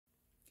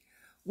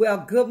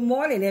Well, good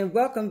morning and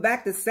welcome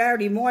back to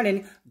Saturday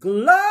Morning Glory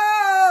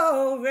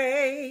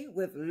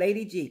with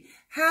Lady G.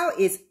 How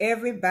is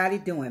everybody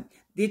doing?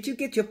 Did you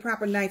get your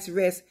proper night's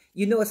rest?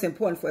 You know it's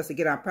important for us to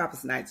get our proper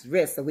night's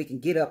rest so we can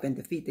get up and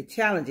defeat the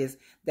challenges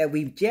that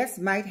we just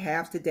might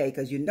have today,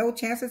 because you know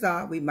chances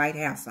are we might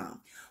have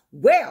some.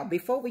 Well,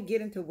 before we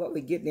get into what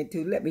we're getting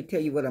into, let me tell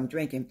you what I'm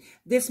drinking.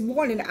 This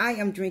morning I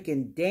am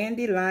drinking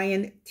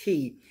Dandelion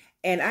tea.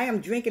 And I am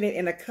drinking it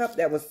in a cup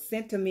that was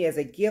sent to me as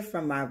a gift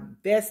from my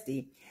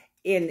bestie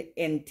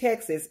in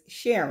Texas,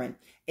 Sharon.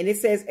 And it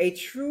says, a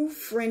true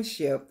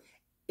friendship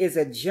is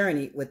a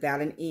journey without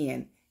an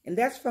end. And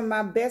that's from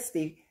my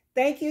bestie.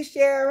 Thank you,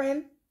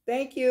 Sharon.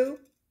 Thank you.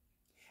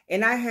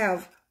 And I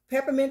have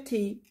peppermint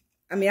tea.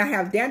 I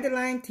have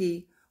dandelion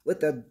tea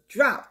with a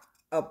drop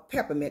of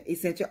peppermint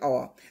essential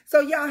oil.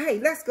 So y'all, hey,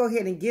 let's go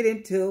ahead and get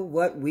into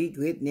what we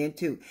getting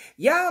into.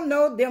 Y'all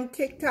know them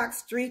TikTok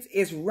streets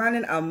is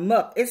running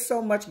amok. It's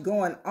so much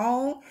going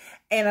on.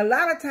 And a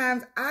lot of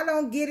times I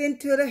don't get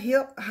into the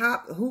hip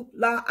hop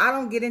hoopla. I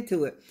don't get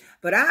into it.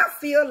 But I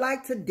feel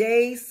like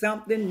today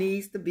something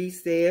needs to be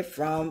said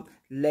from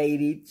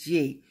Lady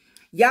G.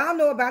 Y'all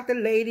know about the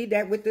lady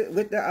that with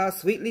the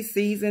sweetly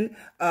seasoned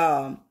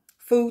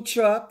food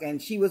truck,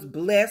 and she was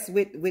blessed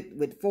with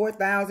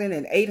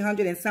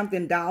 $4,800 and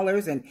something,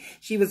 and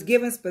she was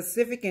given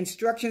specific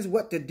instructions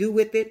what to do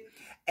with it,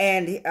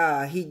 and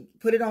he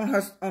put it on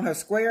her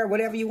square,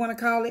 whatever you want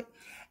to call it,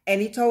 and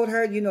he told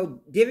her, you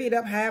know, divvy it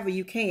up however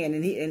you can,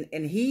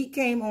 and he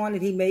came on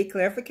and he made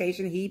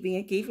clarification, he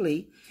being Keith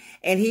Lee,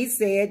 and he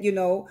said, you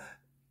know,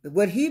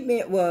 what he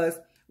meant was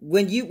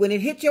when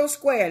it hit your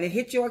square and it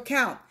hit your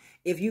account,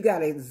 if you got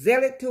to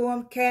Zelle it to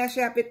him, Cash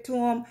App it to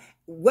him,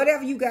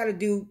 whatever you got to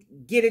do,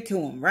 get it to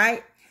him,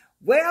 right?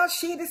 Well,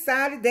 she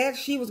decided that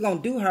she was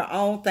going to do her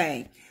own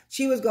thing.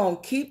 She was going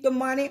to keep the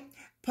money,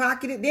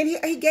 pocket it. Then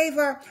he gave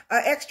her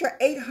an extra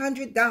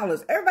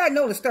 $800. Everybody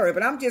know the story,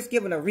 but I'm just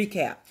giving a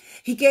recap.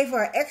 He gave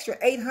her an extra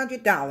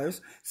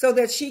 $800 so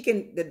that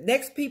the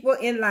next people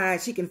in line,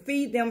 she can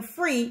feed them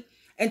free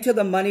until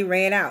the money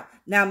ran out.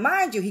 Now,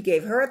 mind you, he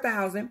gave her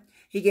 $1,000.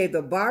 He gave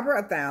the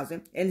barber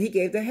 $1,000, and he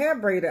gave the hair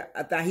braider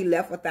 $1,000. He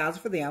left $1,000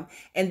 for them,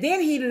 and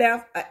then he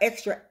left an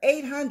extra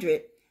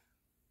 $800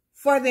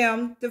 for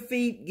them to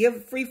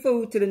give free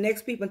food to the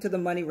next people until the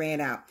money ran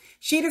out.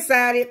 She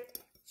decided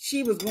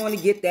she was going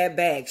to get that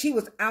bag. She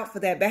was out for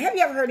that bag. Have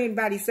you ever heard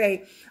anybody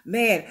say,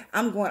 "Man,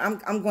 I'm going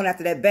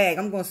after that bag.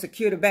 I'm going to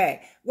secure the bag"?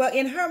 Well,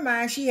 in her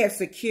mind, she had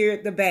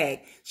secured the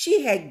bag.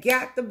 She had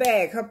got the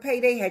bag. Her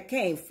payday had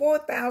came,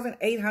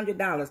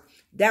 $4,800.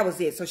 That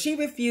was it. So she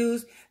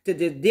refused to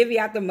divvy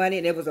out the money,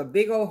 and it was a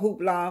big old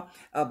hoopla,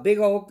 a big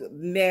old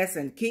mess,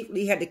 and Keith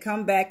Lee had to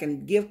come back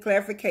and give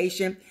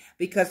clarification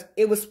because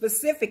it was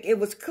specific. It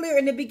was clear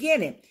in the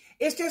beginning.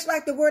 It's just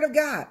like the word of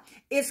God.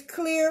 It's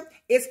clear,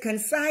 it's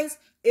concise,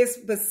 it's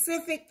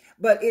specific,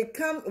 but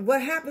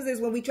what happens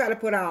is when we try to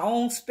put our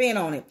own spin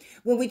on it,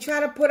 when we try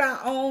to put our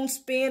own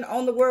spin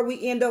on the word,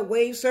 we end up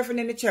wave surfing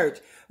in the church.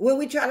 When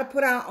we try to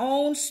put our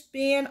own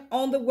spin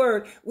on the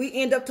word, we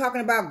end up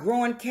talking about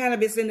growing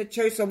cannabis in the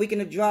church so we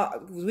can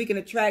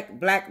attract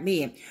black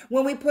men.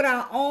 When we put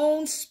our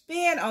own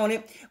spin on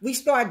it, we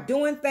start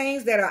doing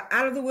things that are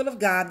out of the will of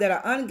God, that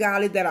are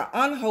ungodly, that are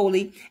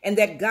unholy, and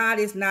that God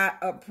does not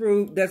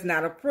approve.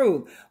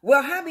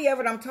 Well,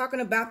 however, I'm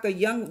talking about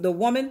the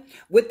woman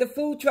with the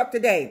food truck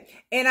today.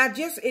 And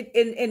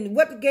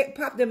what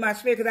popped in my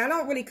spirit, because I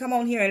don't really come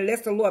on here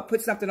unless the Lord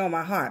put something on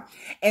my heart.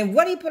 And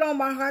what he put on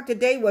my heart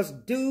today was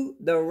do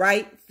the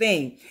right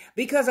thing.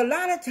 Because a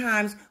lot of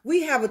times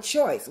we have a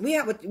choice. We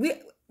have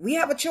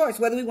a choice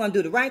whether we want to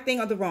do the right thing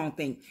or the wrong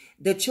thing.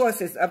 The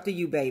choice is up to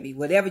you, baby,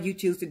 whatever you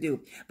choose to do.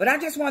 But I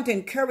just want to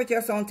encourage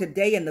us on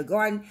today in the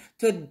garden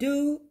to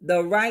do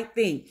the right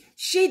thing.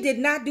 She did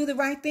not do the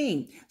right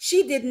thing.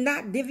 She did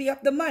not divvy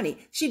up the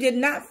money. She did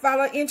not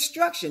follow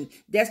instruction.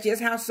 That's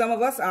just how some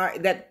of us are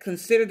that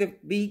consider to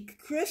be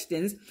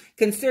Christians,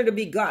 consider to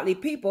be godly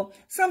people.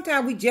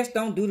 Sometimes we just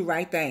don't do the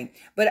right thing.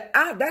 But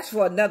that's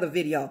for another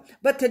video.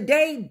 But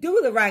today,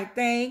 do the right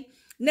thing.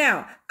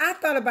 Now, I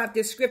thought about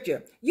this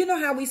scripture. You know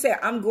how we say,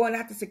 I'm going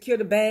out to secure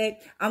the bag.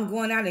 I'm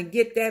going out and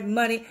get that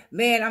money.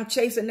 Man, I'm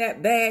chasing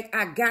that bag.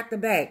 I got the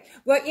bag.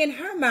 Well, in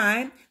her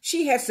mind,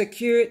 she had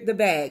secured the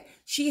bag.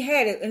 She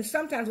had it. And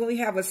sometimes when we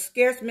have a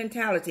scarce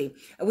mentality,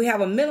 we have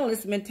a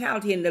minimalist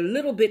mentality, and the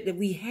little bit that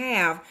we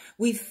have,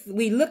 we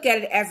look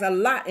at it as a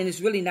lot, and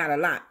it's really not a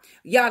lot.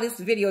 Y'all, this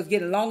video is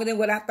getting longer than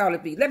what I thought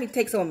it'd be. Let me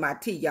take some of my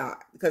tea, y'all,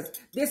 because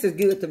this is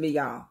good to me,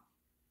 y'all.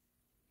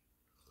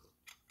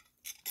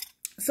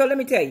 So let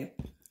me tell you.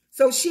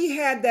 So she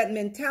had that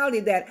mentality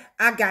that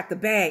I got the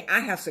bag.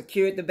 I have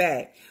secured the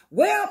bag.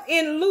 Well,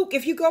 in Luke,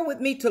 if you go with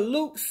me to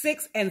Luke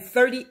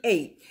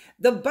 6:38,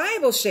 the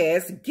Bible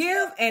says,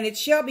 "Give and it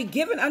shall be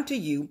given unto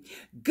you,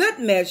 good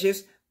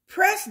measures,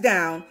 pressed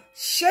down,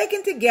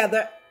 shaken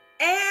together,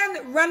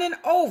 and running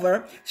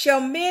over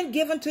shall men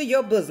give unto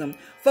your bosom.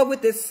 For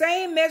with the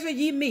same measure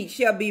ye meet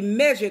shall be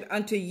measured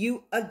unto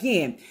you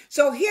again.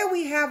 So here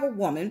we have a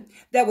woman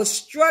that was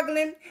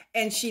struggling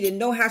and she didn't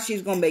know how she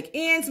was going to make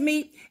ends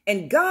meet.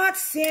 And God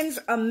sends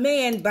a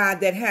man by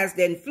that has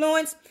the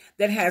influence,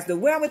 that has the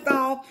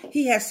wherewithal.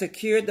 He has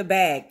secured the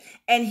bag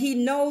and he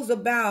knows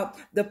about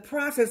the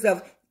process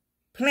of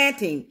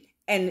planting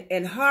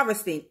and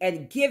harvesting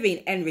and giving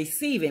and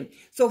receiving.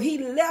 So he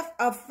left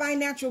a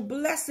financial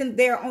blessing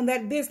there on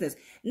that business.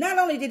 Not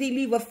only did he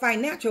leave a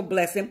financial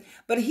blessing,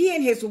 but he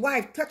and his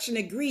wife touched and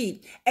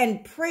agreed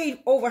and prayed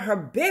over her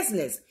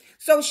business.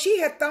 So she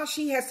had thought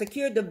she had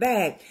secured the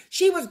bag.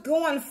 She was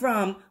going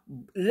from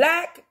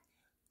lack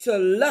to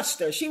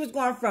luster. She was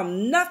going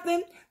from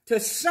nothing to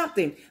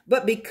something.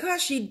 But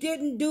because she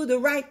didn't do the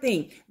right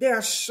thing, there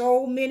are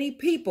so many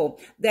people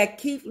that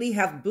Keith Lee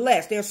have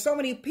blessed. There are so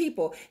many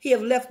people he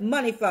have left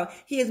money from.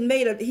 He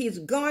has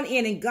gone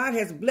in and God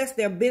has blessed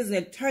their business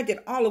and turned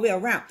it all the way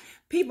around.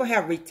 People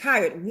have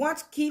retired.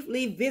 Once Keith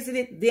Lee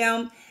visited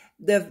them,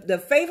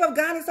 the favor of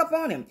God is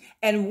upon him.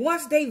 And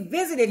once he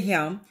visited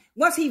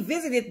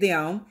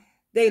them,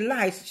 their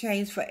lives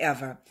changed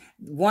forever.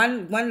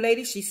 One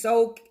lady, she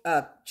sold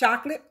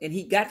chocolate and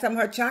he got some of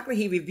her chocolate.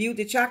 He reviewed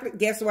the chocolate.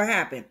 Guess what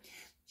happened?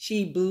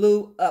 She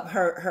blew up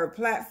her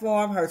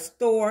platform, her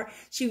store.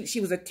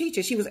 She was a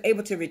teacher. She was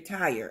able to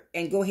retire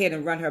and go ahead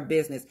and run her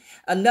business.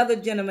 Another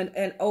gentleman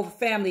and over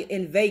family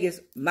in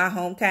Vegas, my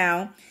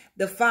hometown,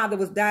 the father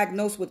was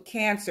diagnosed with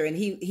cancer and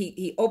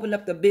he opened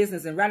up the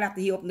business. And right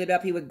after he opened it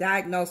up, he was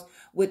diagnosed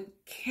with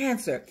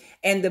cancer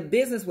and the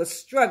business was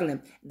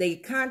struggling. They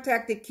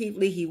contacted Keith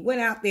Lee. He went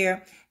out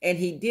there and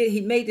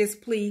he made this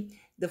plea.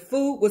 The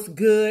food was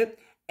good.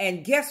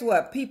 And guess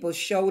what? People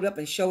showed up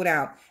and showed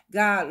out.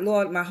 God,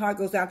 Lord, my heart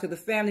goes out to the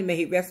family. May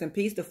he rest in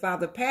peace. The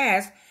father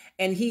passed.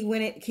 And he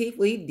went and Keith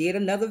Lee did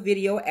another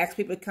video, asked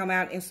people to come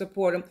out and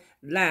support him,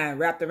 line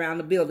wrapped around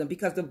the building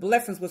because the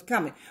blessings was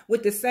coming.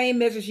 With the same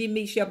measures ye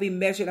meet shall be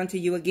measured unto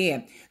you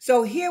again.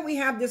 So here we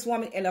have this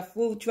woman in a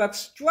food truck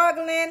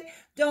struggling,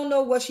 don't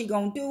know what she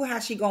gonna do, how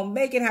she gonna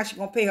make it, how she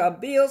gonna pay her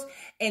bills.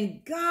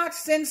 And God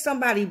sends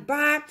somebody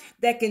by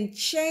that can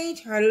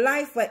change her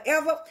life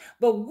forever.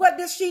 But what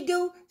does she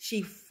do?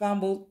 She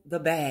fumbled the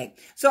bag.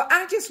 So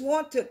I just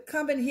want to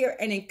come in here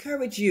and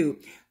encourage you.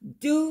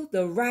 Do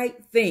the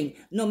right thing,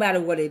 no matter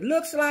what it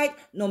looks like,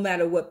 no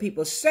matter what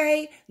people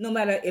say, no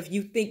matter if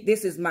you think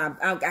this is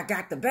I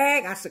got the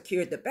bag, I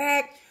secured the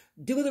bag.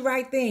 Do the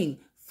right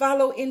thing.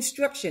 Follow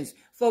instructions.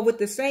 For with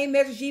the same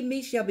measures ye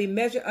meet shall be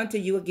measured unto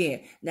you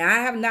again. Now,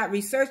 I have not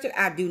researched it.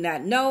 I do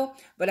not know,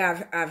 but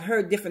I've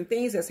heard different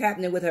things that's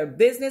happening with her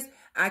business.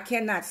 I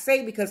cannot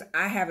say because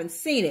I haven't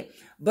seen it,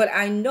 but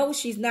I know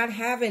she's not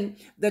having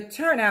the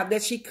turnout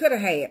that she could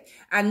have had.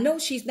 I know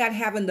she's not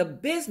having the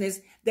business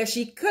that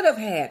she could have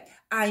had.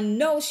 I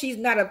know she's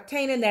not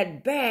obtaining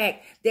that bag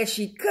that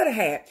she could have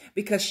had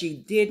because she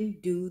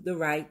didn't do the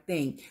right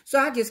thing. So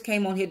I just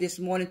came on here this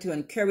morning to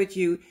encourage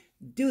you.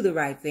 Do the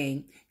right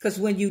thing, because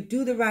when you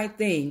do the right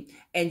thing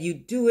and you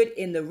do it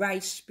in the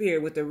right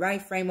spirit with the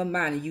right frame of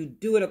mind and you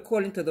do it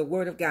according to the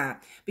word of God,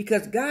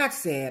 because God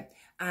said,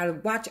 I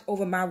watch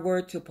over my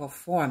word to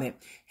perform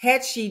it.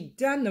 Had she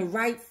done the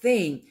right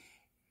thing,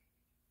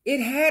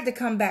 it had to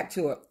come back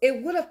to her.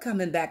 It would have come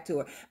back to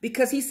her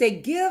because he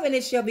said, give and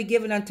it shall be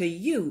given unto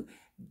you.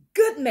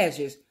 Good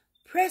measures,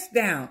 pressed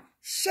down,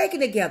 shaken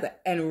together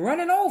and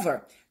running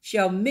over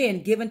shall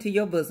men give into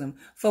your bosom.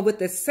 For with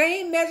the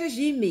same measures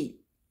ye meet,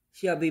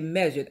 shall be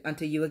measured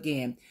unto you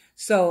again.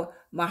 So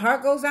my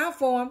heart goes out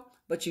for him,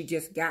 but you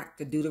just got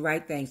to do the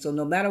right thing. So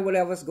no matter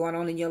whatever's going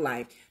on in your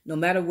life, no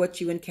matter what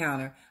you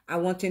encounter, I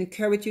want to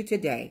encourage you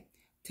today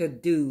to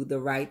do the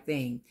right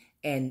thing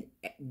and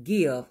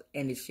give,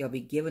 and it shall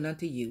be given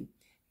unto you.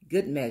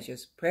 Good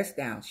measures, pressed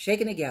down,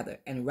 shaken together,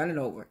 and running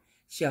over,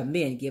 shall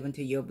men give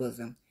into your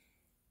bosom.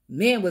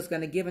 Men was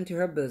going to give into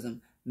her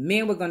bosom.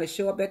 Men were going to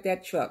show up at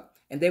that truck.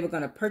 And they were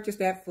going to purchase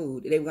that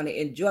food. They were going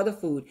to enjoy the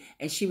food.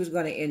 And she was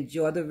going to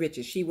enjoy the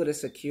riches. She would have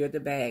secured the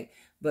bag.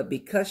 But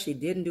because she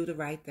didn't do the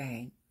right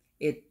thing,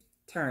 she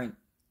turned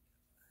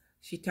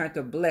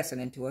a blessing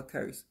into a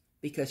curse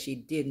because she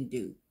didn't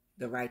do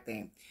the right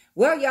thing.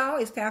 Well, y'all,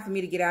 it's time for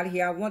me to get out of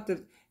here. I want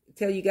to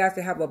tell you guys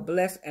to have a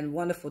blessed and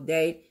wonderful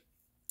day.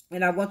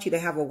 And I want you to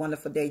have a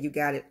wonderful day. You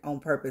got it on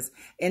purpose.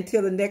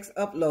 Until the next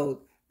upload,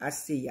 I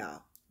see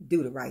y'all.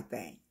 Do the right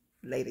thing.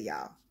 Later,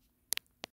 y'all.